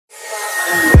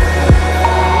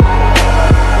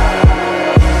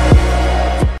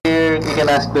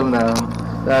ask them now.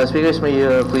 Speakers, may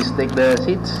you please take the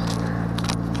seats.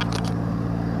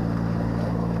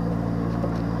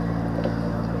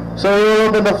 So we will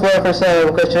open the floor for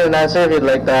some question and answer if you'd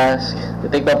like to ask. You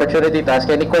take the opportunity to ask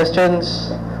any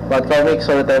questions about comics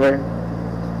or whatever.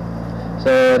 So,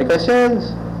 any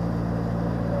questions?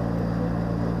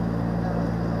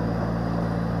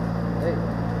 Hey,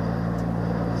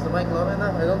 is the mic long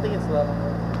enough? I don't think it's long enough.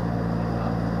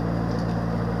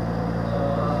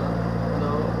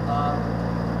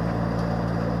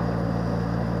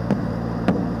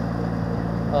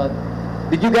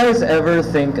 Did you guys ever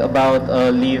think about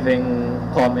leaving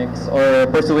comics or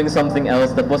pursuing something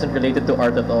else that wasn't related to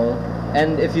art at all?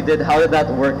 And if you did, how did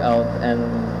that work out? And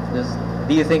just,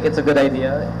 do you think it's a good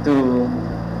idea to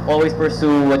always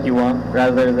pursue what you want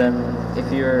rather than if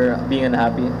you're being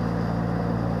unhappy?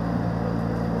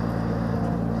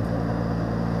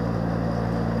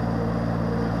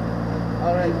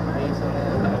 All right.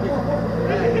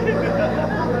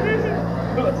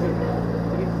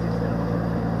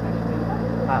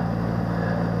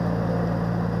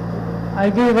 I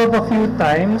gave up a few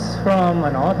times from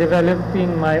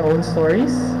developing my own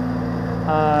stories.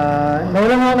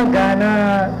 Nawalan ako ng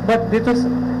gana, but it was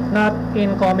not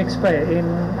in comics pa in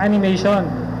animation.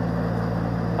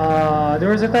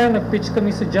 There was a time nag-pitch kami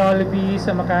sa Jollibee,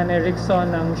 sa Makane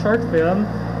Rickson ng short film,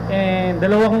 and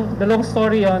dalawang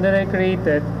story yon that I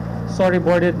created,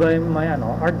 storyboarded by my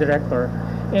art director.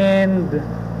 And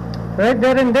right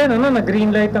there and then,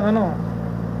 nag-greenlight ang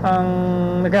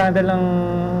nag-handle ng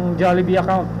Jollibee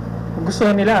account.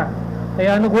 Gusto nila.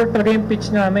 Kaya nag-work talaga yung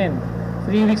pitch namin.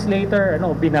 3 weeks later,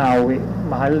 binawi.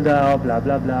 Mahal daw, blah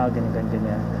blah blah,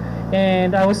 ganyan.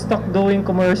 And I was stuck doing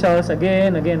commercials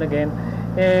again.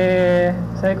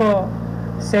 Sabi ko,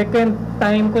 second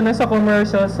time ko na sa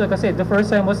commercials kasi the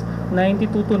first time was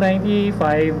 92 to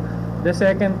 95. The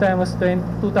second time was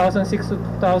 2006 to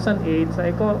 2008.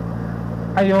 Sabi ko,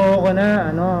 ayoko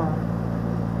na,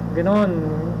 ganon.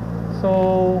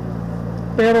 So,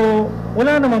 pero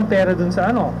wala namang pera dun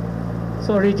sa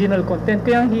so original content.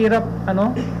 Kaya ang hirap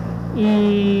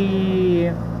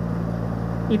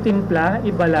itimpla,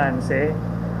 ibalanse.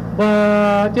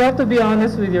 But you have to be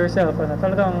honest with yourself.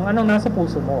 Talagang anong nasa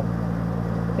puso mo.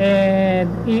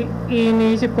 And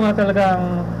iniisip ko nga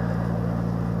talagang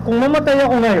kung mamatay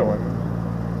ako ngayon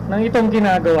ng itong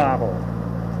ginagawa ko,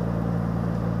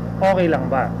 okay lang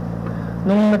ba?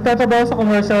 Nung nagtatrabaho sa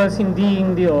commercials,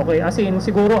 hindi okay. As in,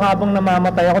 siguro habang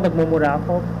namamatay ako, nagmumura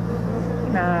ako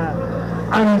na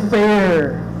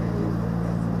unfair.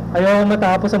 Ayaw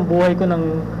matapos ang buhay ko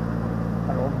ng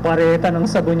bareta ng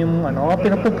sabon yung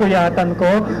pinapupuyatan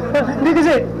ko. Hindi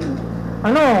kasi,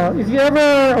 if you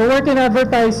ever work in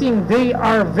advertising, they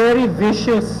are very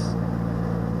vicious.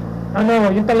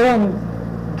 Yung talagang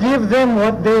give them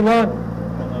what they want.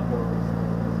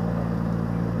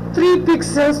 3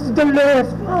 pixels to the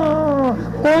left.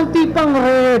 Konti pang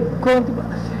red.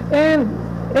 And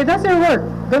it doesn't work.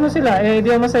 Ganun sila.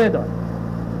 Di ako masaya doon.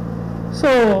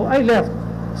 So, I left.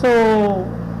 So,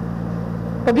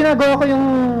 pag ginagawa ko yung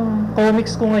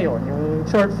comics ko ngayon, yung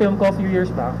short film ko a few years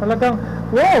back, talagang,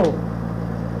 wow!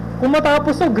 Kung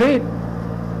matapos so great.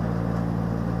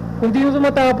 Kung di mo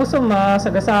matapos so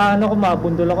masagasaan ako,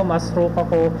 mabundol ako, ma-stroke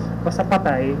ako, basta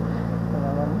patay.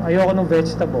 Ayoko ng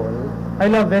vegetable. I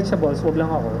love vegetables, wag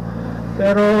lang ako.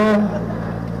 Pero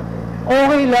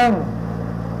okay lang.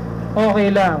 Okay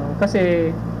lang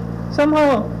kasi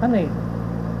somehow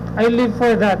I live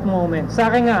for that moment. Sa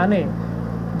akin nga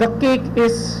the cake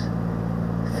is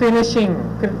finishing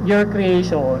your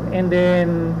creation and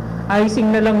then icing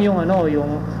na lang yung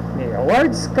yung may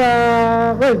awards ka.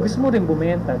 Well, gusto mo rin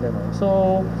bumenta gano'n.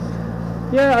 So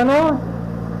yeah,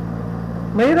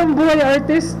 mayroong buhay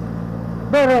artist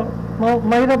pero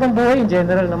mahirap ang buhay in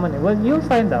general naman Well, you'll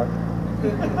find out.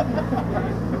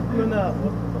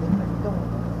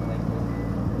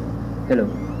 Hello.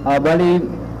 Bali,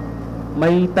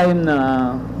 may time na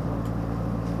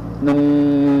nung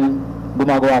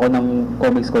gumagawa ako ng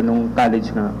comics ko nung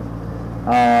college nga.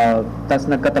 Tas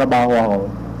nagkatrabaho ako.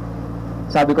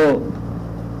 Sabi ko,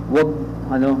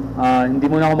 hindi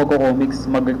muna ako magko-comics,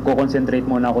 magko-concentrate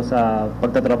muna ako sa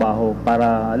pagtatrabaho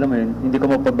para, alam mo yun, hindi ko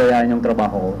mapabayaan yung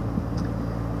trabaho ko.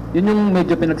 Yun yung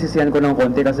medyo pinagsisihan ko ng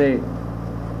konti kasi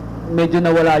medyo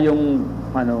nawala yung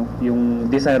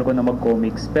yung desire ko na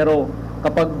mag-comics. Pero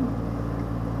kapag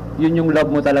yun yung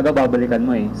love mo talaga, babalikan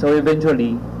mo So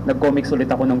eventually, nag-comics ulit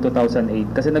ako ng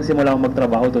 2008 kasi nagsimula akong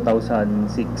magtrabaho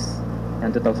 2006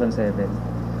 and 2007.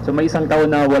 So may isang taon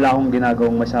na wala akong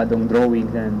ginagawang masyadong drawing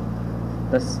and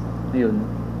tas yun,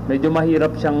 medyo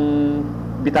mahirap siyang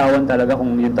bitawan talaga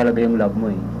kung yun talaga yung love mo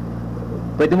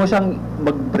pwede mo siyang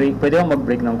mag-break, pwede kang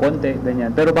mag-break ng konti, ganyan.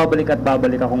 Pero babalik at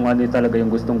babalik ka kung ano talaga yung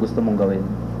gusto mong gawin.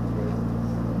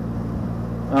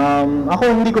 Ako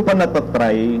hindi ko pa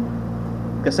natatry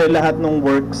kasi lahat ng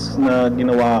works na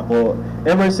ginawa ko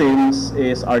ever since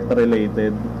is art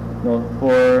related, no?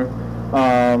 For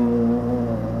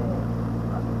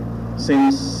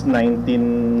since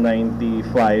 1995,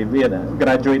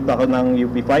 graduate ako ng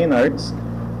UP Fine Arts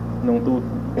nung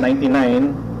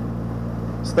 99.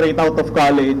 Straight out of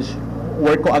college,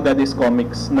 work ko agad is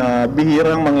comics na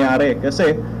bihirang mangyari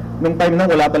kasi nung time na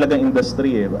wala talagang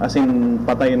industry as in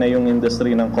patay na yung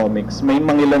industry ng comics. May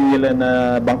mangilan-ngilan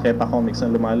na bangketa comics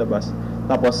na lumalabas.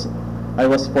 Tapos I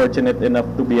was fortunate enough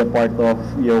to be a part of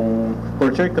yung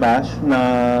culture crash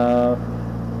na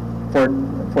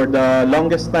for the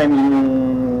longest time yung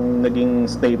naging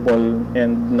staple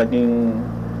and naging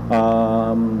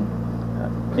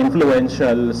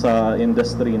influential sa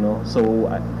industry, no?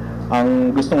 So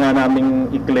ang gusto nga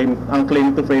naming i-claim, ang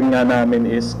claim to fame nga namin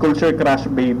is culture crash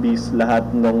babies lahat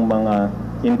ng mga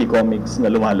indie comics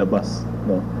na lumalabas,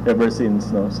 no? Ever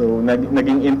since, no? So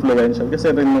naging influential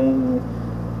kasi rin nung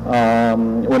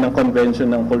unang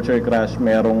convention ng culture crash,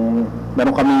 meron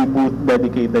kaming booth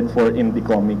dedicated for indie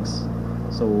comics.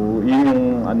 So yun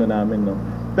yung ano namin, no?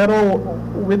 Pero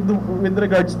with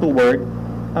regards to work,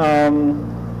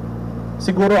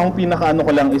 siguro ang pinakaano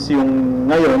ko lang is yung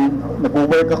ngayon,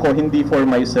 nag-work ako hindi for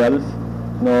myself,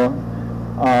 no?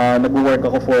 Nag-work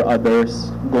ako for others.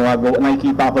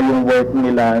 Nakikita ko yung work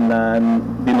nila na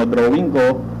dinodrawing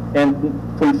ko and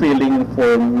fulfilling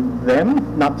for them,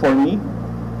 not for me.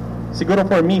 Siguro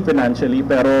for me financially,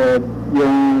 pero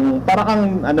yung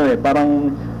parang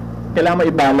parang kailangan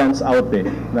ma-balance out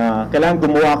na kailangan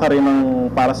gumawa ka rin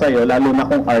ng para sa'yo, lalo na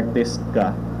kung artist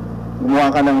ka.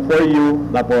 Gumawa ka ng for you,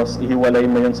 tapos ihiwalay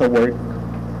mo yun sa work.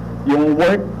 Yung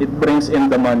work, it brings in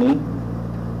the money.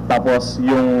 Tapos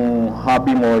yung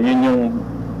hobby mo, yun yung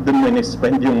dun mo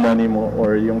ni-spend yung money mo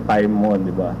or yung time mo,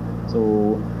 di ba?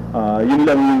 So, yun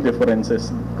lang yung differences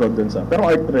ko dun sa. Pero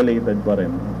art-related pa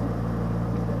rin.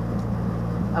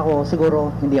 Ako,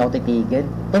 siguro, hindi ako titigil.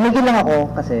 Tumigil lang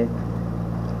ako kasi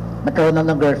nagkaroon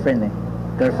lang ng girlfriend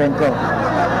Girlfriend ko.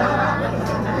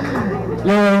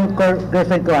 Yung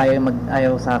girlfriend ko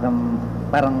ayaw sa akin,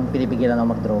 parang pinipigilan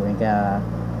ako mag-drawing. Kaya,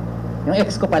 yung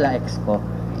ex ko.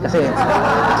 Kasi,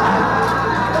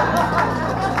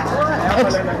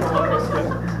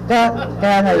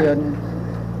 kaya ngayon,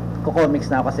 kukomics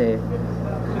na ako kasi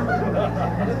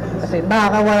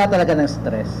nakakawala talaga ng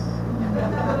stress.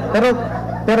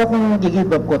 Pero kung gi-give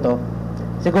up ko to,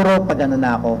 siguro pag ano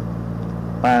na ako,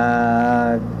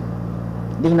 pag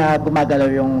di na gumagalaw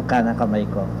yung kanang kamay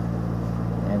ko.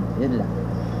 Yun lang.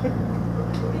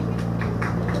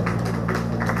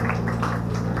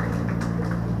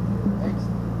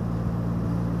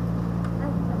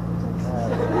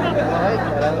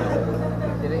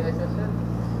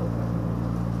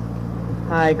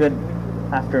 Hi, good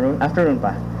afternoon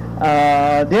pa.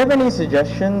 Do you have any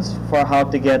suggestions for how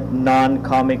to get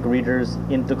non-comic readers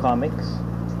into comics?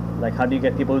 Like, how do you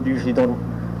get people who usually don't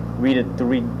read it to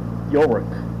read your work?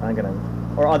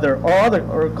 Or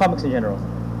comics in general?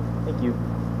 Thank you.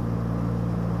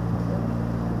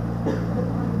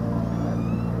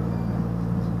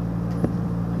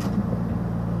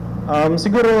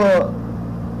 Siguro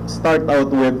start out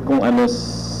with kung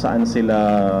saan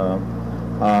sila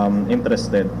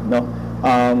interested, no?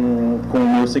 Kung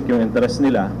music yung interest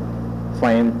nila,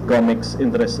 find comics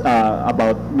interest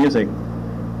about music.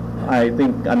 I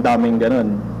think ang daming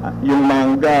ganun. Yung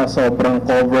manga sobrang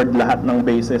covered lahat ng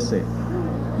bases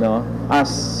no?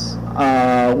 As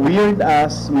weird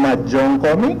as mahjong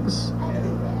comics,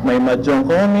 may mahjong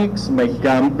comics, may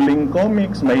gambling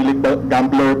comics,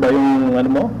 gambler ba yung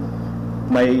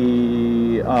may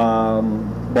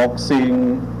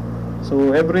boxing,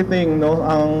 so everything, no?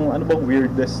 Ang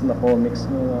weirdest na comics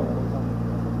na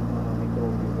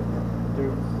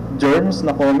germs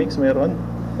na comics meron.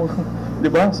 Di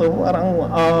ba? So parang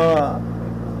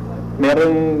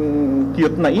merong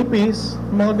cute na ipis,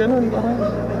 mga ganun,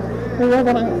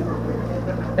 parang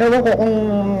ewan ko kung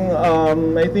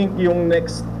I think yung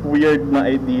next weird na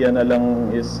idea na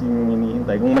lang is yung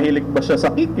hinihintay. Kung mahilig ba siya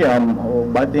sa kikiam o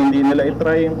ba't hindi nila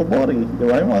i-try yung kubori, di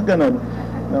ba? Yung mga ganun,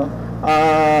 no?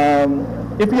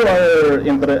 If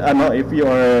you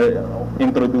are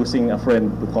introducing a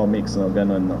friend to comics, no,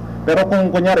 ganun, no. Pero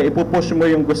kung kunyari ipupush mo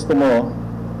yung gusto mo,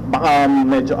 baka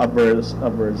medyo averse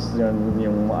yun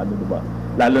yung di ba?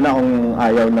 Lalo na kung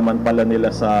ayaw naman pala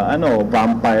nila sa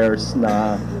vampires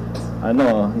na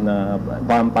na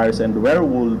vampires and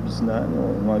werewolves na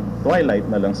mag Twilight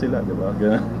na lang sila, di ba?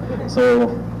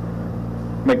 So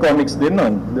may comics din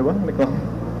nun, di ba?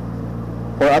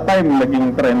 For a time,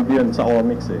 naging trend yun sa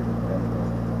comics eh.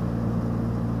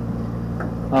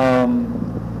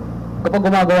 Kapag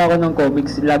gumagawa ko ng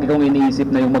comics, lagi kong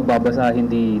iniisip na yung magbabasa,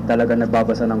 hindi talaga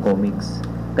nagbabasa ng comics.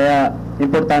 Kaya,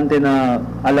 importante na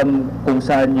alam kung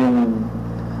saan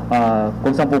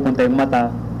kung saan pupunta yung mata,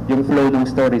 yung flow ng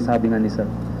story, sabi nga ni Sir.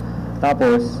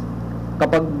 Tapos,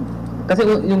 kasi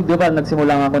yung, di ba,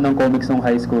 nagsimula nga ako ng comics nung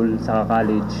high school, sa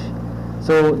college.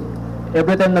 So,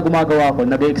 every time na gumagawa ako,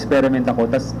 nag-experiment ako,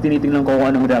 tapos tinitingnan ko kung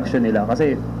anong reaction nila.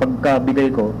 Kasi,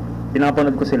 pagkabigay ko,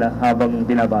 pinapanood ko sila habang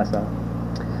binabasa.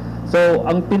 So,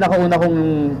 ang pinakauna kong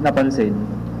napansin,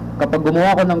 kapag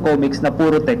gumawa ko ng comics na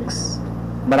puro text,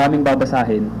 maraming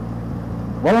babasahin,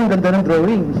 wow, ang ganda ng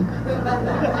drawing.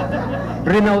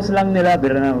 Renounce lang nila,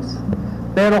 renounce.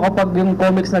 Pero kapag yung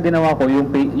comics na ginawa ko,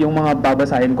 yung mga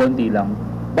babasahin konti lang,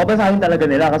 babasahin talaga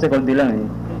nila kasi konti lang eh.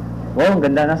 Wow, ang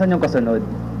ganda, nasan yung kasunod?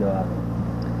 Diba?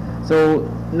 So,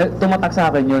 tumatak sa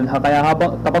akin yun. Kaya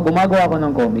kapag gumagawa ko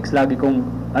ng comics, lagi kong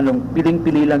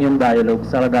piling-pili lang yung dialogue.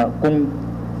 Talaga, kung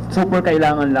super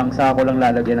kailangan lang, saka ko lang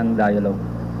lalagyan ng dialogue.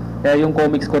 Kaya yung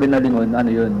comics ko rin na lingon,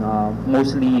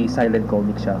 mostly silent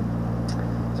comic siya.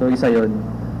 So, isa yun.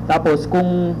 Tapos,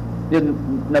 kung yun,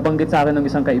 nabanggit sa akin ng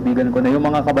isang kaibigan ko na yung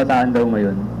mga kabataan daw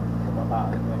ngayon.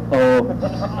 Oo.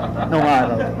 Nung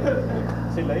araw.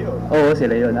 Sila yun. Oo,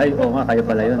 sila yun. Ay, oo nga, kayo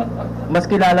pala yun. Mas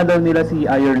kilala daw nila si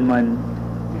Iron Man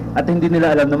at hindi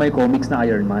nila alam na may comics na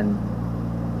Iron Man.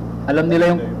 Alam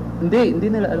nila yung... Hindi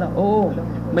nila alam. Oo.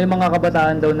 May mga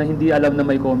kabataan daw na hindi alam na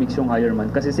may comics yung Iron Man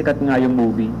kasi sikat nga yung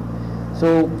movie.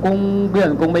 So, kung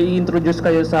may i-introduce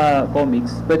kayo sa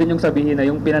comics, pwede nyong sabihin na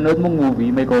yung pinanood mong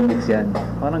movie, may comics yan.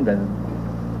 Parang ganun.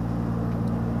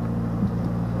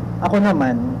 Ako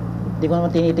naman, hindi ko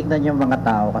naman tinitignan yung mga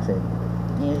tao kasi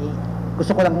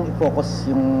gusto ko lang i-focus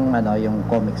yung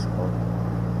comics ko.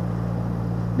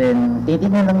 Then,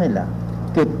 tinitignan lang nila.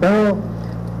 Cute. Pero,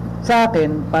 sa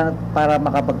akin, para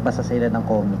makapagbasa sila ng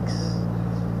comics,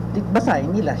 basahin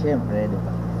nila, syempre, di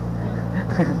ba?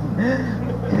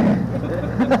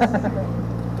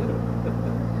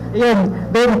 Yun,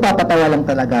 doon papatawa lang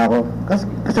talaga ako.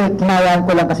 Kasi kinayaan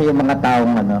ko lang kasi yung mga tao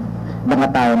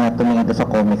na tumingin doon sa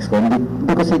comics ko. Hindi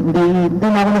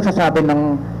na ako nagsasabi ng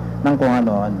kung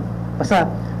ano. Basta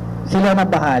sila na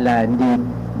bahala,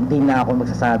 hindi na ako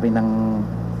magsasabi ng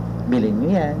bilhin nyo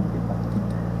yan, di ba?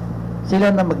 Sila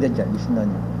na magja-judge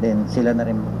nun. Then sila na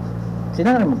rin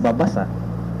magbabasa.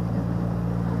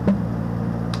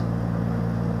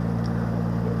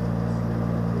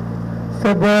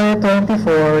 February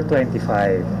 24,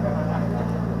 25.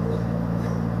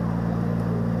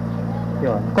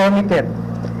 Yun, Comiket.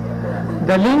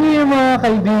 Galing niyo yung mga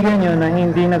kaibigan nyo na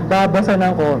hindi nagbabasa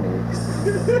ng comics.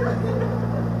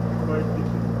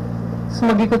 So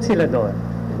mag-ikot sila doon.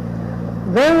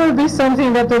 There will be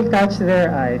something that will catch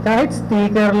their eye. Kahit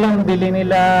sticker lang bili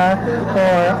nila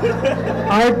or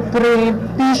art print,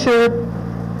 t-shirt.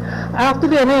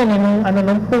 Actually, nung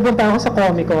pupunta ako sa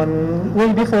Comic-Con,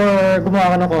 way before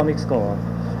gumawa ko ng comics ko,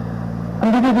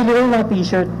 ang binibili ko yung mga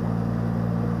t-shirt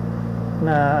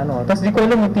na tapos di ko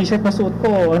alam yung t-shirt na suot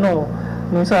ko,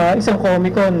 nung sa isang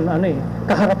Comic-Con,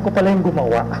 kaharap ko pala yung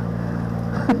gumawa.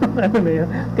 Yun?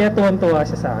 Kaya tuwan-tuwa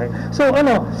siya sa akin. So,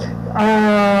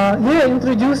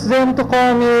 introduce them to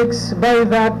comics by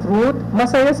that route.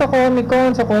 Masaya sa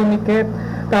Comic-Con, sa Comiket.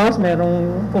 Tapos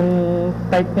merong kung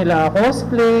type nila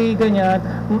cosplay, ganyan.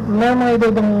 May mga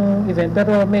iba-ibang event,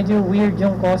 pero medyo weird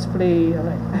yung cosplay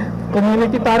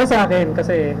community para sa akin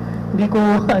kasi hindi ko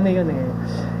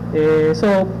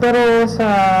so pero sa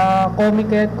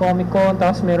Comiket, Comic-Con,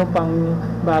 tapos meron pang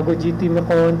bago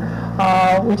GTMCon,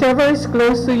 whichever is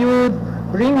close to you,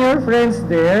 bring your friends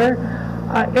there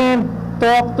and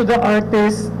talk to the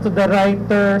artists, to the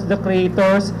writers, the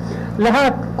creators.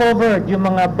 Lahat covered, yung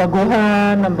mga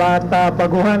baguhan ng bata,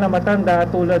 baguhan na matanda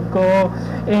tulad ko,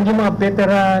 and yung mga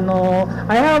veterano.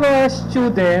 I have a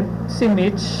student, si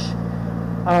Mitch,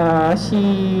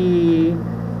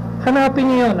 hanapin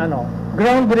niyo yun,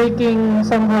 groundbreaking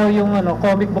somehow yung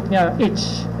comic book niya,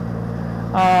 Itch.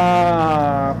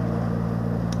 Are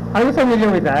you familiar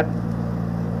with that?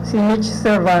 Si Mitch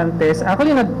Cervantes,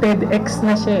 actually nag-TEDx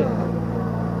na siya.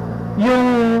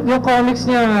 Yung comics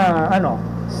niya,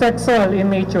 sexual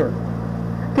in nature.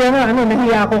 Kaya nga,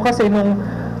 nahiya ako kasi nung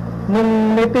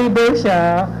may table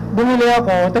siya, bumili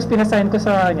ako, tapos pinasign ko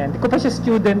sa kanya. Hindi ko pa siya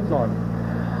student noon.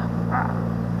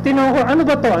 Tinanong ko, ano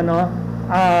ba to,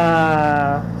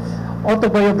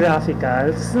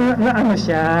 autobiographical? Na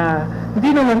siya? Hindi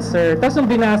naman, sir. Tapos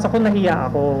nung binasa ko, nahiya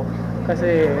ako.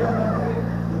 Kasi,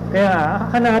 kaya,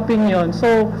 hanapin yon.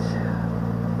 So,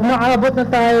 umaabot na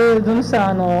tayo dun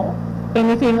sa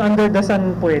anything under the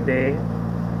sun pwede.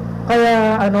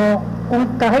 Kaya kung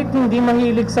kahit hindi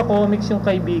mahilig sa comics yung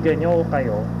kaibigan nyo o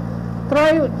kayo,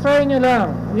 try nyo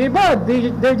lang. Yung iba,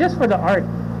 they're just for the art.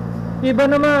 Iba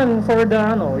naman for the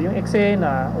yung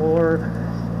eksena or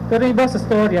pero iba sa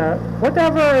storya.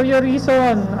 Whatever your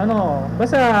reason,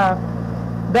 basta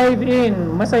dive in,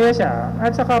 masaya siya.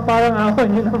 At saka parang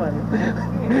ahon nyo naman.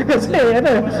 Kasi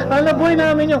buhay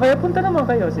namin yun, kaya punta naman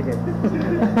kayo, sige.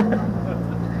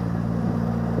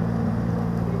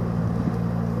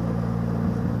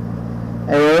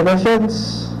 Any other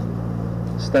questions?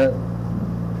 Start.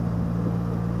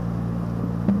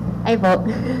 Ay po.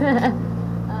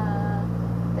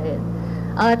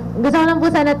 Gusto ko lang po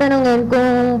sana tanungin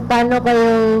kung paano kayo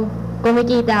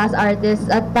kumikita as artist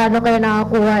at paano kayo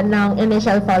nakakuha ng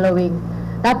initial following.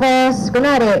 Tapos,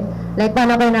 kunwari, like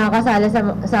paano kayo nakakasali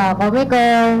sa Comic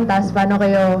Con, tapos paano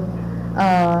kayo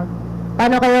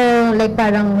like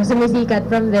parang sumisikat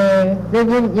from there.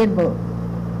 Yun po.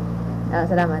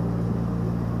 Salamat.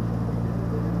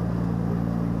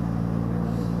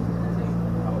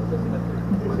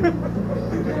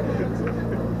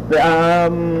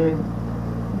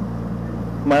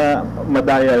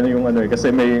 Madaya yung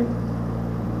kasi may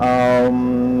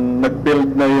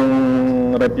nag-build na yung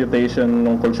reputation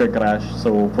ng Culture Crash.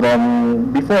 So from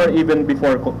even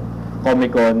before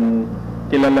Comic Con,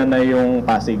 kilala na yung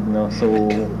Pasig, no? So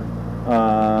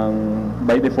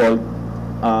by default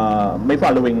may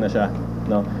following na siya,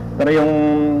 no? Pero yung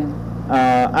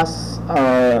as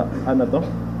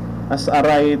a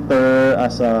writer,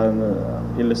 as an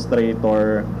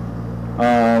illustrator,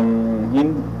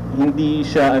 hindi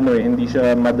siya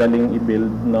madaling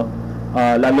i-build, no?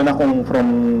 Lalo na kung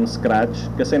from scratch,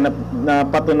 kasi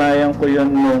napatunayan ko 'yun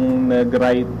nung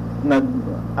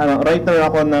writer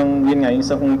ako ng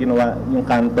isa kong ginawa, yung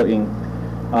Kanto Inc.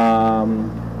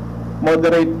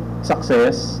 Moderate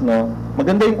success, no?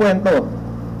 Maganda yung kwento,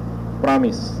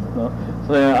 promise, no?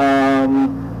 So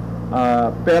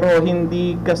pero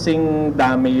hindi kasing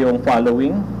dami yung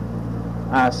following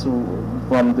as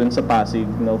from dun sa Pasig,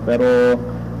 no? Pero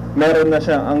meron na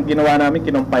siya. Ang ginawa namin,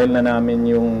 kinompile na namin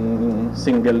yung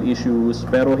single issues,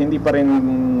 pero hindi pa rin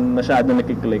masyado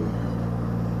nakiklik.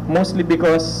 Mostly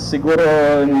because siguro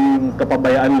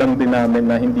kapabayaan lang din namin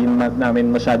na hindi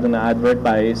namin masyado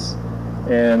na-advertise.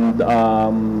 And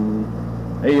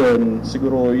ayun,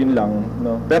 siguro yun lang,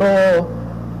 no? Pero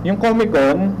yung Comic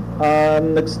Con,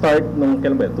 nag-start nung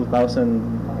kailan ba?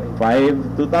 2005.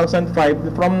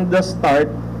 From the start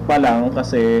pa lang,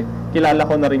 kasi kilala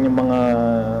ko na rin yung mga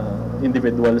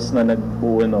individuals na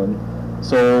nagbuo nun.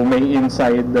 So may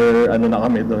insider na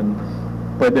kami doon.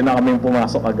 Pwede na kaming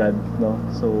pumasok agad, no?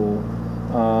 So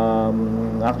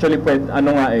actually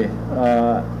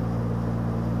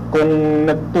kung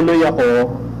nagtuloy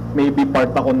ako, maybe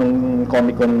part ako nung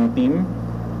Comic Con team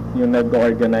yung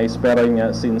nag-organize, pero yun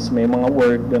nga, since may mga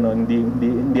work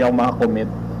hindi ako makakommit,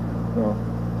 no?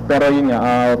 Pero yun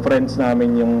nga, friends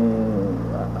namin yung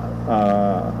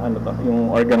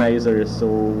yung organizers, so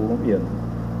yun,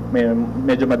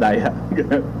 medyo madaya.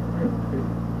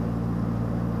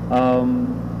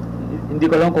 Hindi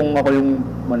ko lang kung ako yung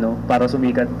para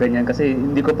sumikat ganyan, kasi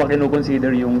hindi ko pa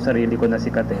kinukonsider yung sarili ko na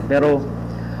sikat eh. Pero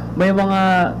may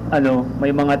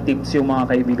mga tips yung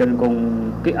mga kaibigan kong,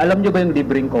 alam nyo ba yung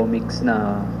libreng comics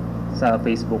na sa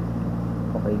Facebook?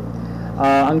 Okay.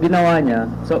 Ang ginawa niya,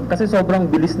 kasi sobrang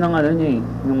bilis ng niya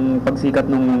yung pagsikat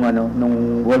nung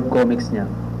World Comics niya.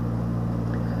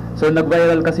 So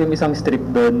nag-viral kasi yung isang strip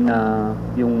doon na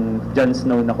yung Jon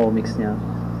Snow na comics niya.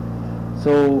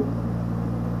 So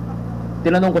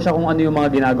tinanong ko siya kung ano yung mga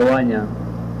ginagawa niya.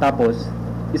 Tapos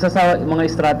isa sa mga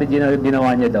strategy na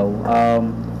ginawa niya daw,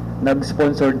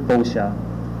 nag-sponsored post siya.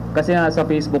 Kasi sa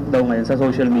Facebook daw ngayon, sa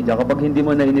social media, kapag hindi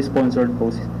mo na ini-sponsored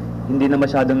post, hindi na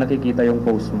masyadong nakikita yung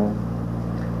post mo.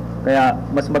 Kaya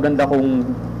mas maganda kung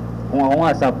ako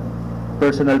nga sa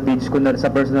personal page ko sa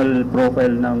personal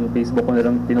profile ng Facebook ko na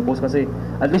lang pinupost, kasi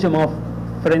at least yung mga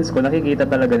friends ko nakikita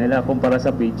talaga nila, kumpara sa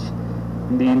page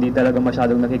hindi talaga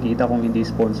masyadong nakikita kung hindi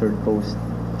sponsored post.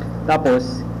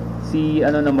 Tapos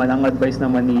ang advice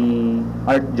naman ni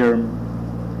Art Germ,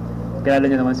 kilala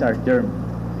niyo naman si Art Germ,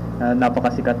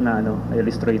 napakasikat na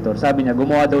illustrator. Sabi niya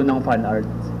gumawa daw ng fan art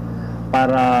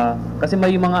para, kasi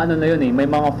may mga may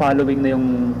mga following na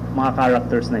yung mga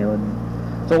characters na yun.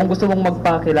 So kung gusto mong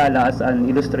magpakilala as an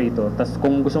illustrator, tas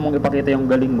kung gusto mong ipakita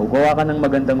yung galing mo, gawa ka ng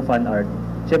magandang fan art.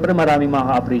 Syempre maraming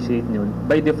makaka-appreciate yun.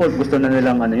 By default gusto na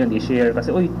nilang i-share,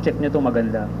 kasi uy, check nyo to,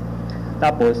 maganda.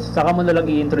 Tapos saka mo na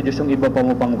lang i-introduce yung iba pa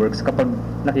mo pang works kapag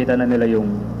nakita na nila yung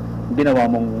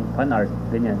ginawa mong fan art,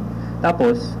 ganyan.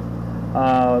 Tapos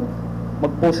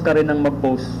mag-post ka rin ng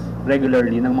mag-post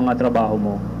regularly ng mga trabaho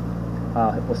mo.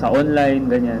 Sa online,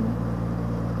 ganyan.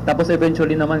 Tapos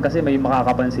eventually naman kasi may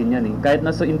makakapansin yan eh. Kahit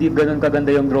na hindi ganun kaganda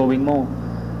yung drawing mo,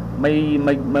 may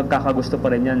magkakagusto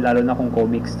pa rin yan, lalo na kung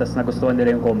comics, tas nagustuhan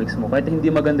nila yung comics mo. Kahit hindi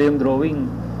maganda yung drawing,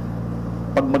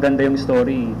 pag maganda yung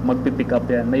story, magpipick up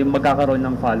yan. May magkakaroon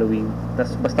ng following.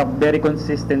 Tas basta very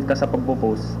consistent ka sa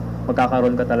pagpo-post,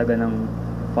 magkakaroon ka talaga ng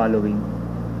following.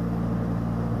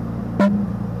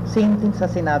 Same din sa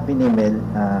sinabi ni Mel,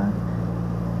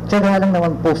 tiyaga lang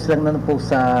naman, post lang na post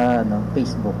sa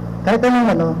Facebook. Kahit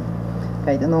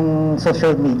anong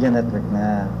social media network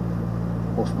na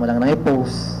post mo lang na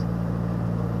i-post,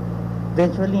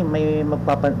 eventually may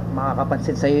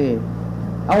makakapansin sa'yo eh.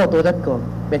 Ako, tulad ko,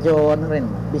 medyo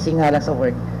busy nga lang sa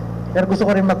work, pero gusto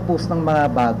ko rin mag-post ng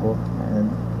mga bago.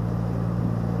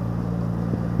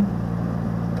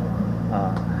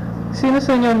 Sino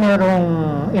sa inyo merong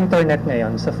internet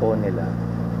ngayon sa phone nila?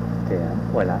 Kaya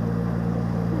wala.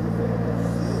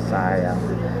 Sayang.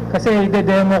 Kasi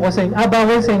i-demo ko sa inyo.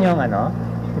 Bawal sa inyo ang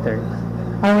internet.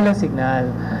 Walang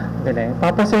signal. Galing.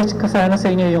 Papasearch ka sana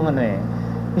sa inyo yung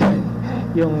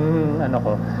yung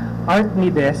ko, art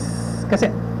ni Des. Kasi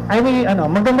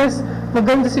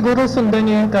maganda siguro sundan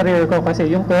niyo yung career ko kasi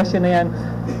yung question na yan,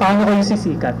 paano ko yung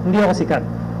sisikat? Hindi ako sikat.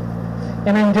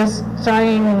 And I'm just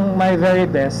trying my very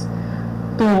best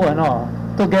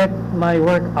to get my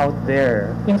work out there.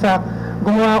 In fact,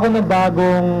 gumawa ako ng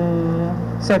bagong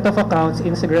set of accounts,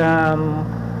 Instagram,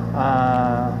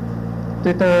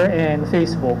 Twitter, and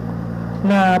Facebook,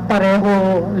 na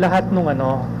pareho lahat nung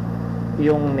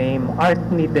yung name, Art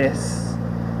ni Des.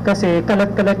 Kasi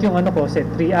kalat-kalat yung ko, Set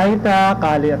 3 Aita,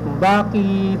 Kali at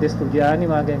Mbaki, Destudiani,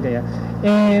 mga ganyan.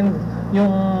 And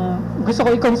yung gusto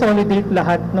ko i-consolidate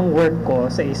lahat ng work ko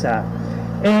sa isa.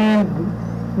 And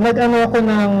ako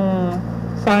ng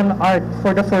fan art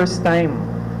for the first time.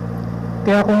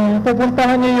 Kaya kung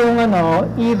pupuntahan niyo yung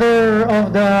either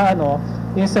of the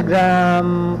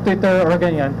Instagram, Twitter or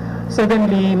ganyan,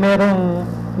 suddenly merong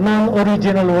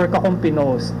non-original work akong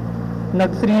pinost.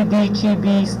 Nag 3D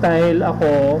chibi style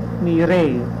ako ni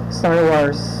Ray, Star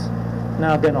Wars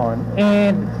na ganon.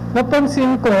 And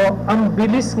napansin ko ang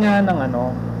bilis nga ng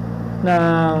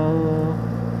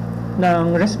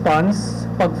response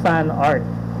pag fan art.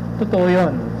 Totoo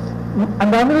 'yon. Ang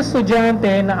dami ng estudyante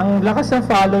na ang lakas ng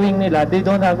following nila, they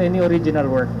don't have any original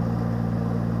work.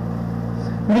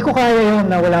 Hindi ko kaya yun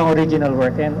na wala akong original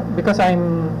work, and because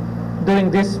I'm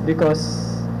doing this because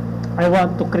I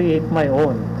want to create my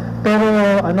own. Pero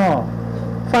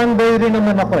fanboy rin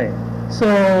naman ako eh. So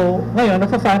ngayon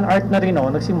nagfa-fan art na rin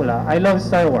ako, nagsimula. I love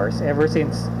Star Wars ever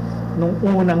since nung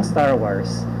unang Star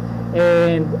Wars,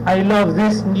 and I love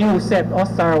this new set of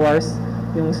Star Wars,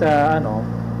 yung sa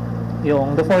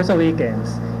yung The Force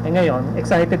Awakens. Ngayon,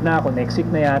 excited na ako, next week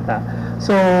na yata.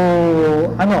 So,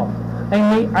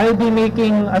 I'll be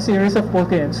making a series of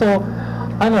Pokemon. So,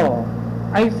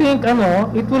 I think,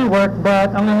 it will work,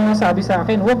 but ang nasabi sa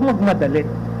akin, huwag magmadali.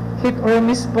 Hit or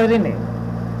miss pa rin eh.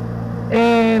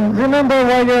 And remember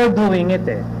why you're doing it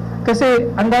eh.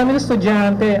 Kasi, ang dami ng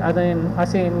estudyante,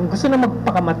 as in, gusto na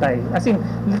magpakamatay. As in,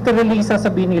 literally,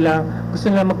 sasabihin nila,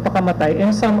 gusto nila magpakamatay,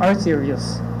 and some are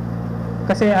serious.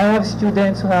 Kasi I have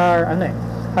students who are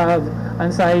have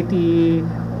anxiety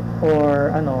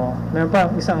or meron pa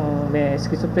isang may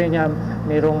schizophrenia,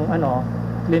 mayroong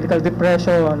clinical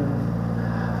depression,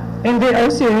 and they are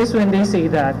serious when they say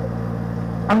that.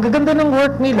 Ang gaganda ng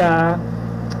work nila,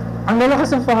 ang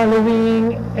lalakas ng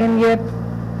following, and yet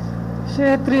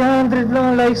 300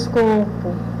 lang ang likes ko.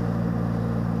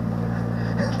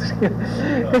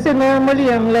 Kasi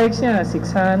normally ang likes niya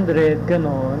 600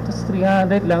 ganon, tapos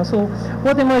 300 lang. So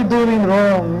what am I doing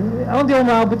wrong? Ako hindi ako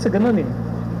maabot sa ganon eh.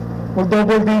 Mag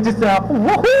double digits na ako,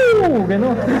 woohoo!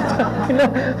 Ganon.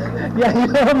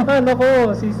 Yayaman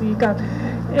ako, sisikat.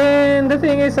 And the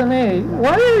thing is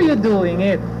why are you doing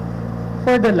it?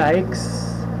 For the likes?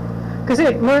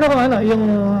 Kasi meron ako yung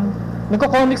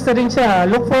nagko-comics na rin siya.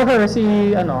 Look for her,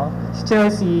 si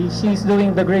Chelsea. She's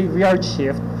doing the graveyard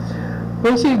shift.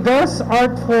 When she does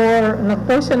art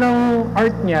nag-post siya ng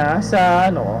art niya sa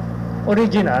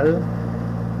original,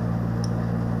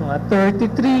 mga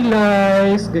 33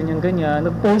 likes, ganyan-ganyan.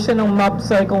 Nag-post siya ng Mob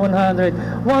Psycho 100,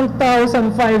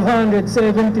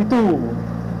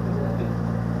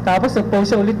 1,572. Tapos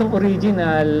nag-post siya ulit ng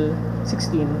original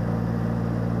 16.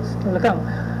 Talagang,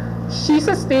 she's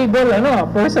a stable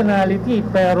personality,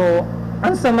 pero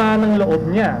ang sama ng loob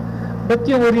niya. But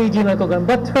yung original ko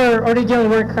but her original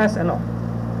work has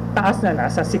taas na,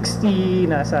 nasa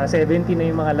 60, nasa 70 na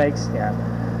yung mga likes niya.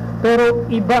 Pero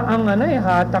iba ang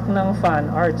hatak ng fan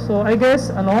art. So I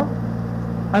guess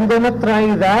I'm gonna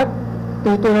try that.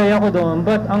 Tutuloy ako doon.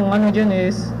 But ang ano dyan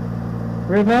is,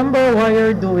 remember why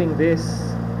you're doing this.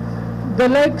 The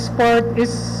likes part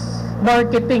is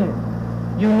marketing.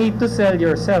 You need to sell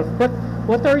yourself. But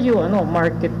what are you,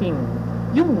 marketing?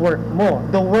 Yung work mo.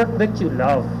 The work that you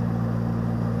love.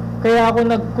 Kaya ako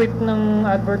nag-quit ng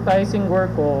advertising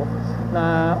work ko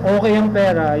na okay ang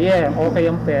pera. Yeah, okay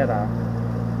ang pera.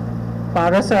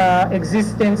 Para sa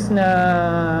existence na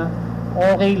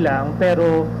okay lang,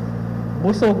 pero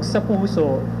busog sa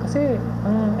puso. Kasi,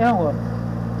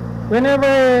 whenever,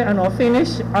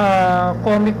 finish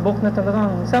comic book na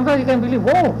talagang, sometimes you can believe,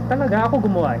 wow, talaga ako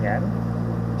gumawa yan.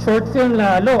 Short film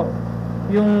lalo.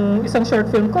 Yung isang short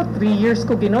film ko, 3 years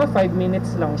ko ginawa, 5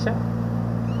 minutes lang siya.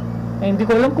 Eh, hindi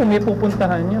ko alam kung may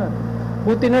pupuntahan yun.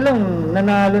 Buti na lang,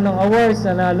 nanalo ng awards,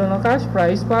 nanalo ng cash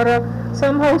prize para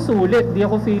somehow sulit, di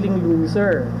ako feeling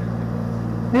loser.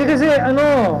 Hindi kasi,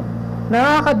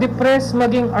 nakaka-depress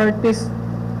maging artist.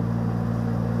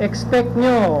 Expect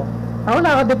nyo. Ako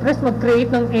nakaka-depress mag-create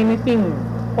ng anything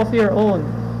of your own.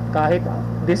 Kahit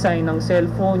design ng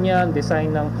cellphone yan,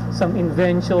 design ng some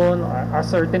invention, or a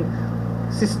certain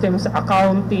systems,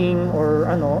 accounting, or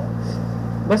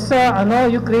basta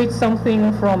you create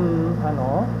something from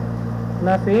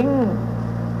nothing.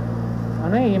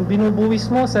 Yung binubuwis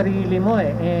mo sarili mo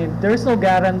and there's no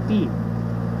guarantee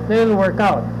that it'll work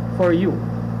out for you.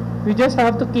 You just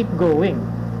have to keep going.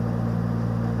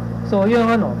 So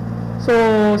so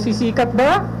sisikat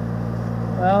ba?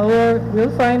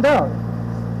 We'll find out.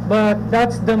 But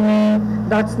that's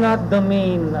not the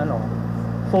main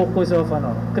focus of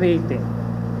creating,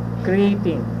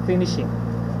 finishing.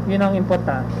 Yun ang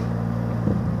importante.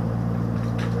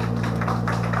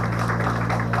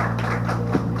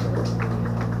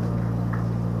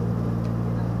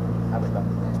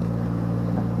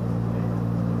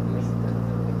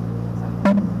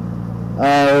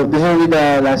 This will be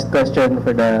the last question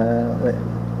for the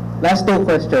last two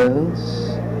questions.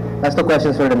 Last two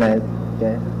questions for the night.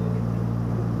 Okay.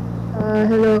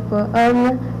 Hello po.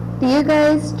 Do you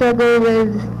guys struggle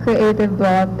with creative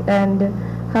block and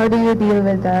how do you deal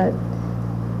with that?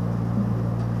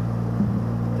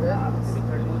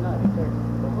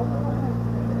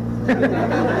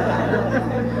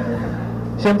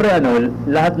 Siyempre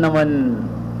lahat naman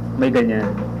may ganyan.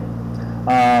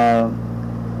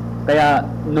 Kaya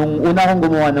nung una kong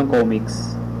gumawa ng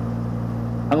comics,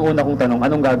 ang una kong tanong,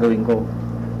 anong gagawin ko?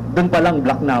 Doon pa lang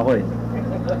black na ako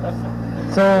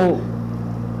So,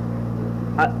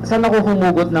 saan ako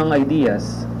humugot ng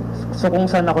ideas? So kung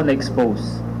saan ako na-expose?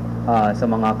 Sa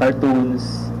mga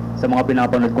cartoons, sa mga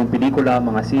pinapanood kong pelikula,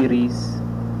 mga series,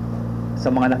 sa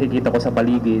mga nakikita ko sa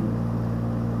paligid.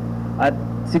 At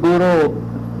siguro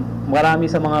marami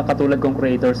sa mga katulad kong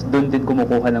creators doon din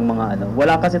kumukuha ng mga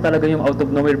wala kasi talaga yung out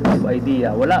of nowhere proof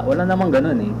idea. Wala namang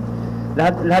ganun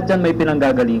Lahat yan may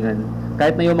pinanggagalingan.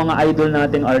 Kahit na yung mga idol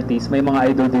nating artists, may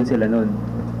mga idol din sila nun.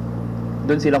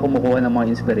 Doon sila kumukuha ng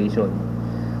mga inspiration.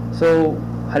 So,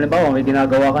 halimbawa may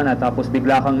ginagawa ka na tapos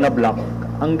bigla kang na-block.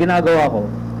 Ang ginagawa ko,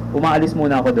 umaalis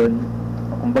muna ako doon.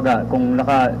 Kumbaga, kung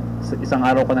isang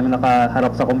araw ka nang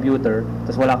nakaharap sa computer,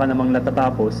 tapos wala ka namang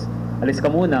natatapos, alis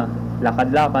ka muna,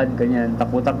 lakad-lakad, ganyan,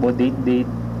 takbo-takbo, date-date.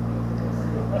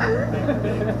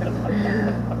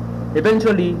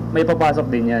 Eventually, may papasok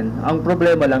din yan. Ang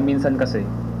problema lang, minsan kasi,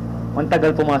 ang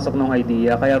tagal pumasok ng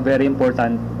idea, kaya very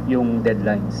important yung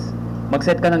deadlines.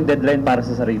 Mag-set ka ng deadline para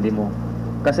sa sarili mo.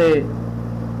 Kasi,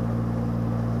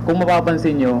 kung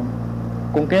mapapansin nyo,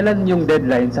 kung kailan yung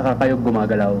deadline, saka kayo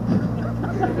gumagalaw.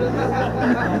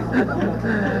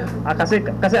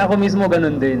 Kasi ako mismo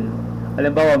ganun din.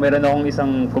 Halimbawa, meron akong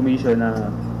isang commission na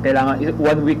kailangan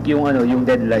 1 week yung yung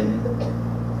deadline.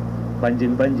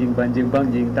 Banjing.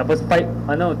 Tapos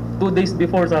 2 days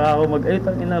before saka ako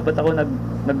ba't ako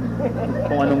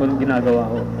kung anong ginagawa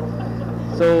ko.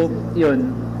 So,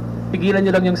 yun. Pigilan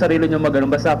nyo lang yung sarili nyo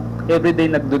basta everyday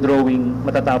nagdo-drawing,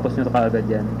 matatapos nyo kaagad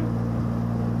yan.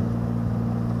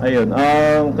 Ayun,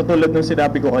 katulad ng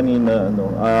sinabi ko kanina,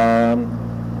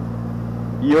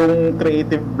 yung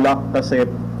creative block kasi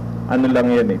lang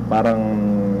yan parang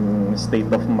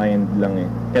state of mind lang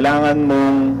Kailangan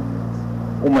mong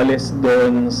umalis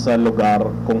doon sa lugar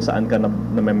kung saan ka na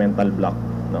may mental block,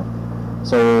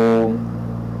 So,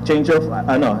 change of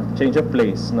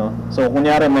place, So,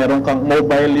 kunyari meron kang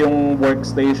mobile yung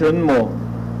workstation mo.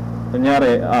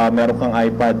 Kunyari, meron kang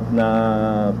iPad na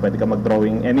pwede ka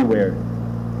mag-drawing anywhere.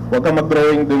 Huwag kang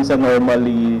mag-drawing dun sa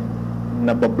normally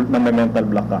na may mental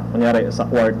block ka. Kunyari,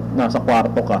 nasa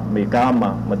kwarto ka, may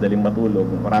kama, madaling matulog,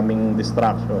 maraming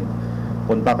distraction.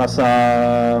 Punta ka sa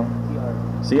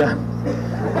CR.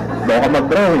 Doon ka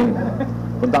mag-drawing.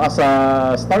 Punta ka sa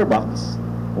Starbucks.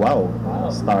 Wow.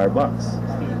 Starbucks.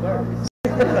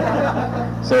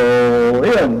 So,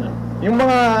 yun. Yung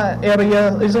mga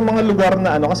area, yung mga lugar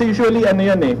na ano, kasi usually ano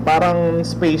yan eh, parang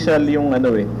spatial yung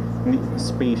ano eh.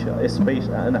 Spatial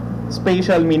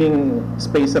meaning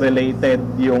space related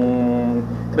yung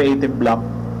creative block,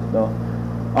 no?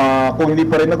 Kung hindi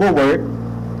pa rin nag-work,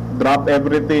 drop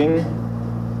everything.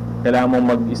 Kailangan mong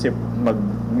mag-isip,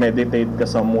 mag-meditate ka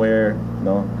somewhere,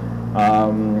 no?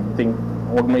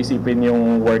 Huwag mo isipin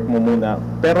yung work mo muna.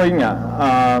 Pero yun nga,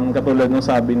 katulad ng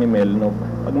sabi ni Mel, no?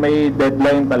 Pag may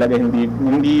deadline talaga,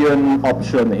 hindi yun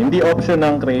option eh. Hindi option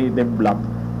ng creative block.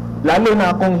 Lalo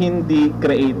na kung hindi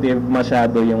creative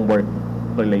masyado yung work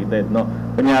related, no?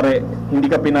 Kunyari, hindi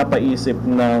ka pinapaisip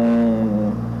ng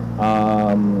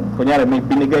kunyari, may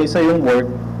binigay sa yung work,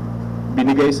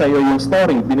 binigay sa yung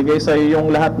story, binigay sa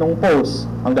yung lahat ng post.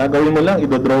 Ang gagawin mo lang,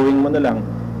 idodrawing mo na lang.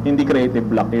 Hindi creative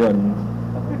block yun.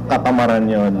 Katamaran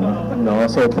yun, no?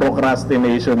 So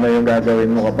procrastination na yung gagawin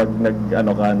mo kapag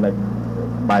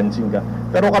nag-bunching ka.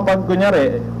 Pero kapag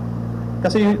kunyari,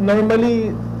 kasi normally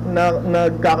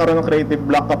nagkakaroon ng creative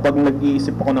block kapag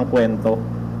nag-iisip ako ng kwento.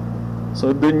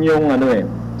 So dun yung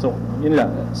so yun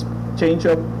lang, change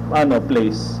of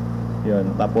place.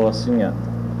 Yun, tapos yun nga,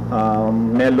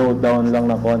 mellow down lang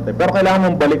ng konti. Pero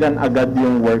kailangan mong balikan agad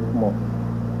yung work mo.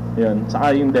 Yun,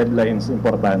 saka yung deadlines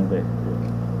importante.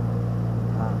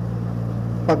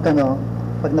 Pag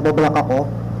nabablock ako,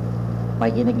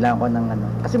 makikinig lang ako ng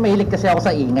kasi mahilig kasi ako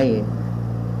sa ingay eh.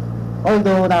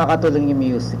 Although nakakatulong yung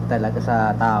music talaga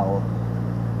sa tao,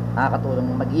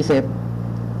 nakakatulong mag-isip.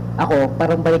 Ako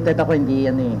parang baliktad ako, hindi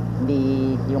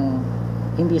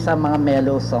sa mga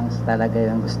mellow songs talaga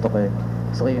yung gusto ko eh.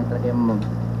 Gusto ko yung talaga yung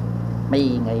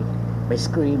may ingay, may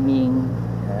screaming,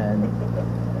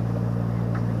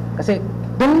 kasi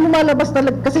doon lumalabas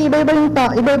talaga, kasi iba-iba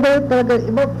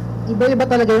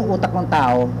talaga yung utak ng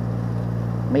tao.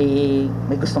 May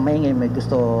gusto maingay, may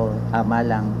gusto tama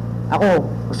lang. Ako,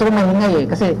 gusto ko maingay eh,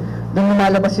 kasi doon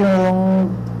lumalabas yung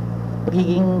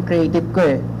pagiging creative ko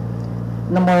eh.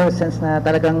 Na more sense na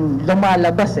talagang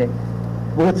lumalabas eh.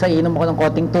 Bukod sa inom ako ng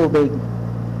konting tubig.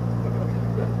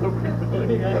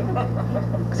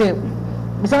 Kasi,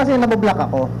 minsan kasi nabablock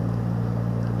ako.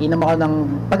 Inom ako ng,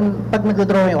 pag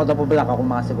nagdodrawing ako, nabablock ako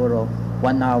mga siguro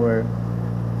 1 hour.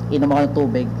 Inom ako ng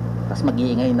tubig. Tapos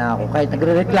mag-iingay na ako. Kahit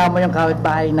nagre-reklamo yung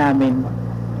kapitbahay namin,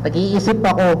 nag-iisip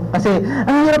ako. Kasi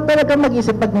ang hirap talaga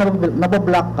mag-isip pag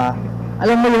nabablock ka.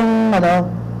 Alam mo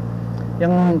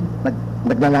yung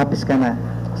naglalapis ka na.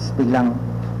 Tapos biglang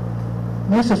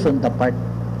may susunod na part.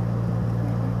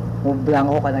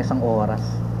 Mablanko ka na 1 oras.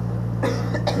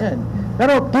 Yan.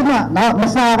 Pero yun na,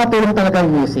 mas nakakatulong talaga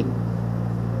yung music.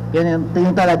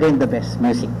 Yun talaga yung the best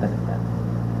music talaga.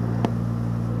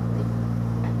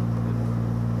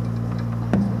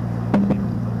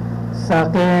 Sa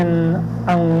akin,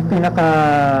 ang pinaka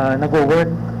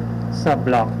nag-work sa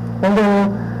block.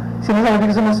 Although, sinasabi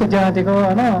ko sa mga estudyante ko,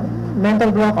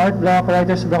 mental block, art block,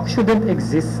 writer's block shouldn't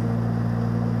exist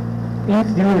in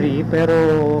theory, pero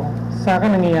sa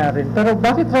akin nangyayari. Pero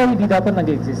bakit raw hindi dapat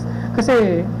nag-exist?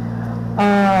 Kasi,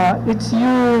 it's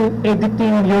you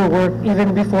editing your work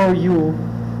even before you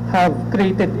have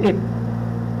created it.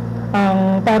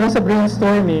 Parang sa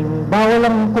brainstorming, bawal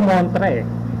lang kumontra eh.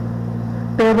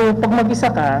 Pero pag mag-isa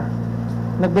ka,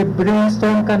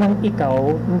 nagbe-brainstorm ka ng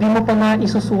ikaw, hindi mo pa na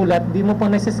isusulat, hindi mo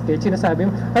pa na sketch, sinasabi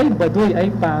mo, ay baduy,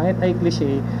 ay pangit, ay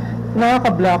cliche,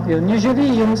 nakaka-block yun.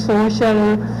 Usually, yung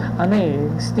social,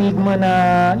 stigma na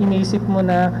inisip mo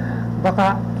na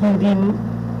baka hindi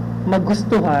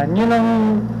magustuhan, yun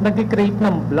ang nag-create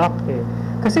ng block eh.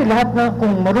 Kasi lahat na,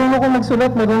 kung marunong ka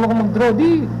magsulat, marunong ka mag-draw,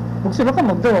 di, magsulat ka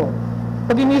mag-draw.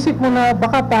 Pag inisip mo na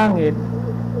baka pangit,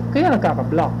 kaya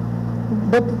nagkaka-block.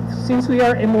 But since we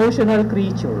are emotional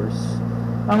creatures,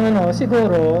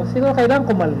 siguro kailangan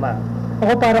kumalma.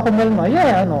 Ako para kumalma,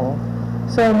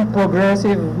 some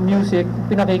progressive music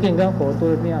pinakikinggan ko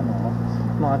tulad ni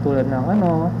mga tulad ng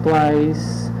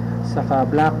Twice, saka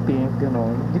Blackpink,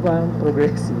 di ba,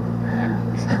 progressive.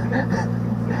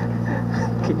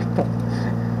 K-pop.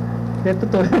 Kaya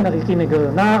totoo nakikinig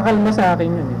ko. Nakakalma sa akin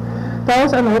yun eh.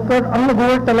 Tapos ang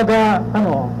nag-work talaga,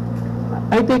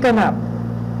 I take a nap.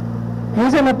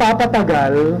 Minsan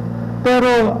napapatagal,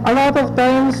 pero a lot of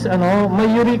times, my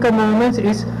eureka moments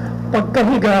is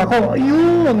pagkahiga ko,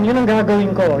 yun ang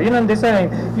gagawin ko, yun ang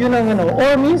design, yun ang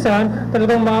or minsan,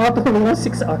 talagang makakatulong ng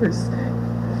 6 hours.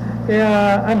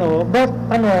 Kaya,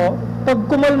 pag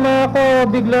kumalma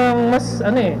ako, biglang mas,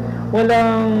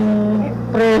 walang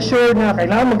pressure na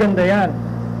kailangan maganda yan.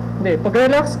 Hindi, pag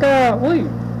relax ka, uy,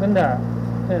 ganda,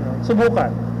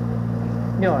 subukan.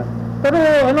 Yun. Pero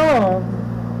ano,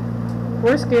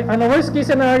 worst case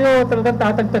scenario, talagang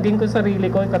tatagtagin ko sarili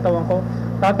ko, yung katawan ko,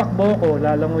 tatakbo ko,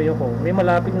 lalangoy ako. May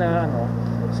malapit na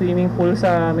swimming pool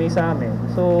sa amin.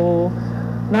 So,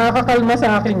 nakakakalma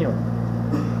sa akin yun.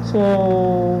 So,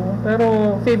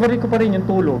 pero favorite ko pa rin yung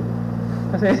tulog.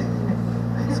 Kasi,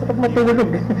 sarap matulog.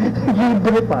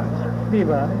 Libre pa. Di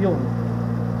ba? Yun.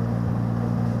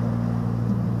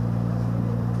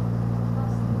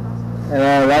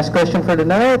 Last question for the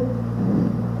night.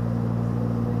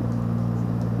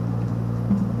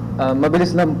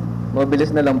 Mabilis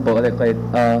na lang po, like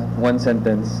one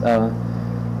sentence.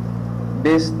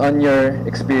 Based on your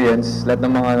experience, lahat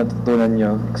ng mga natutunan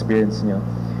nyo, experience nyo,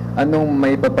 anong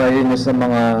may papayo nyo sa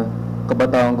mga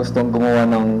kabataang gustong gumawa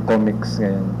ng comics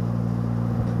ngayon?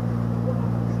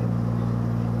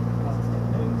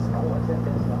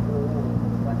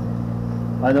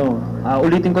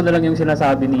 Ulitin ko na lang yung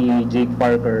sinasabi ni Jake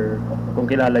Parker, kung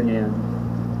kilala niyo yan.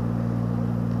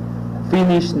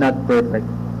 Finish, not perfect.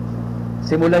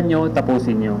 Simulan nyo,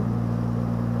 tapusin nyo.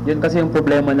 Yun kasi yung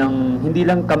problema ng, hindi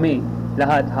lang kami,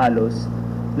 lahat halos,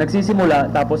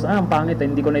 nagsisimula, tapos, ang pangit,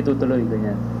 hindi ko na itutuloy,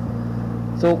 ganyan.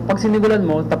 So, pag sinimulan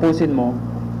mo, tapusin mo,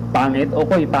 pangit,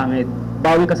 okay, pangit.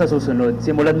 Bawi ka sa susunod.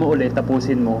 Simulan mo ulit,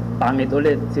 tapusin mo, pangit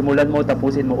ulit. Simulan mo,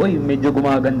 tapusin mo, uy, medyo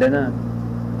gumaganda na.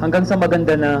 Hanggang sa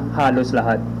maganda na halos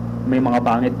lahat. May mga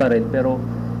pangit pa rin, pero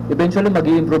eventually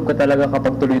mag-i-improve ka talaga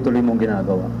kapag tuloy-tuloy mong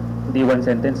ginagawa. Hindi one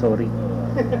sentence, sorry.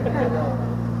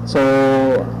 So,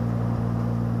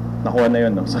 nakuha na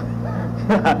yun, no?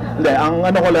 Hindi, ang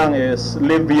ano ko lang is,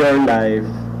 live your life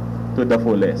to the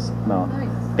fullest, no?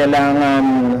 Kailangan,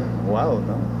 wow,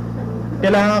 no?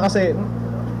 Kailangan kasi,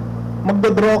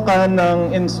 magdodraw ka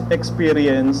ng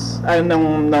experience, ng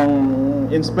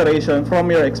inspiration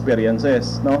from your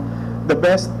experiences, no? The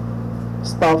best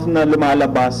stuff na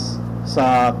lumalabas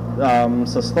sa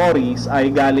stories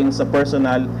ay galing sa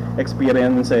personal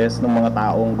experiences ng mga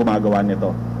taong gumagawa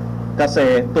nito.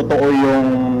 Kasi totoo yung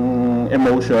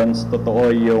emotions,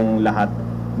 totoo yung lahat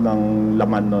ng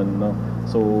laman nun, no?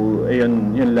 So,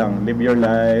 ayun, yun lang. Live your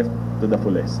life to the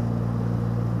fullest.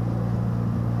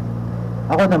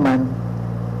 Ako naman,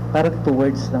 parang 2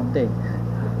 words lang ito eh.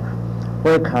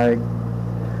 Work hard,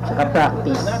 saka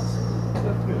practice.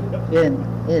 Yun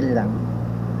lang.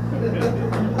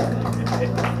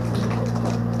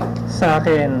 Sa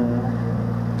akin,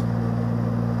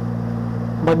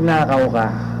 magnakaw ka.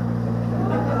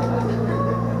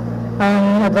 Ang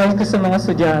advice ko sa mga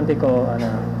estudyante ko,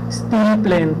 steal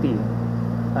plenty.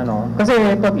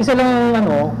 Kasi pag isa lang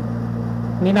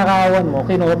ninakawan mo,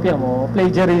 kinopya mo,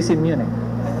 plagiarism yun eh.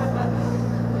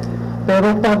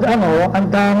 Pero pag ang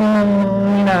dami ng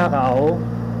ninakaw,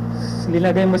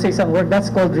 linagay mo sa isang word,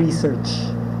 that's called research.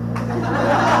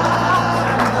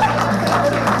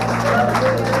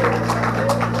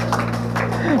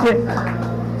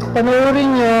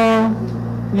 Panoorin nyo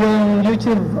yung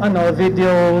YouTube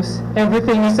videos,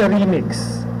 everything is a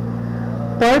remix.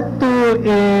 Part 2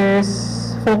 is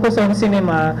focus on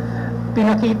cinema.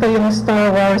 Pinakita yung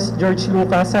Star Wars, George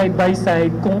Lucas side by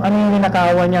side kung ano yung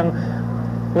ninakawan niyang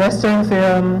western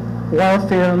film, war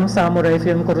film, samurai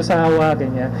film, Kurosawa,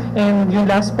 ganyan. And yung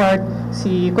last part,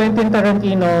 si Quentin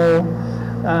Tarantino,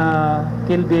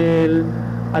 Kill Bill,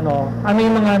 ano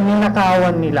yung mga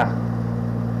ninakawan nila.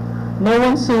 No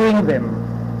one suing them.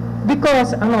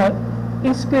 Because,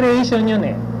 inspiration yun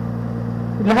eh.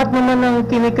 Lahat naman ng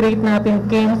kinikreate natin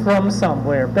came from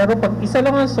somewhere. Pero pag isa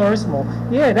lang ang source mo,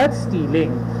 yeah, that's stealing.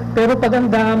 Pero pag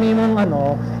ang dami mong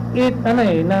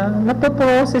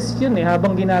napoprocess yun eh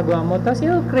habang ginagawa mo, tapos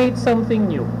you'll create something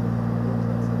new.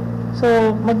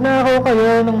 So, magnakaw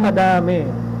kayo ng madami.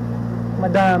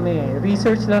 Madami.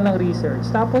 Research lang ng research.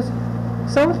 Tapos,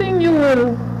 something new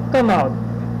will come out.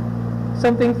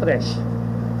 Something fresh.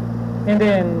 And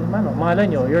then, malay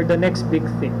nyo, you're the next big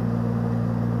thing.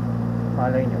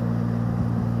 Malay nyo.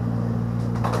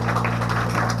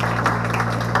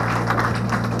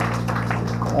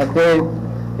 Okay,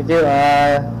 thank you.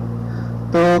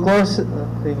 To close,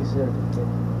 thank you, sir.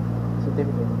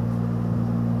 Certificate.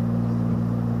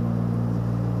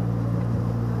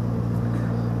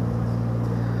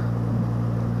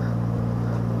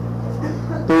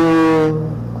 To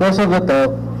close off the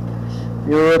talk,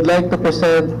 you would like to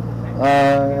present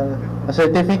a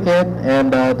certificate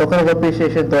and a token of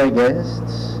appreciation to our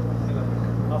guests.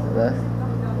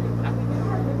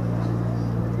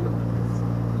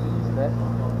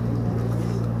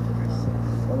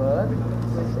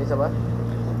 Isa ba?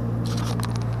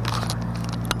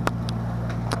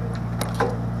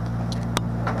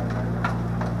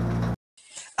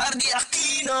 Ardi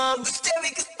Aquino, Gustavo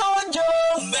Custodio,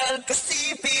 Mel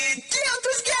Casipin, Gio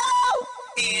Tuscao!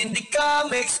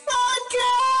 Komiks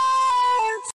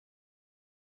Podcast!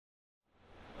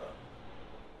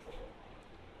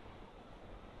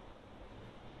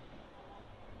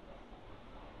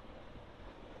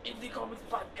 Indie Comics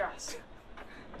Podcast.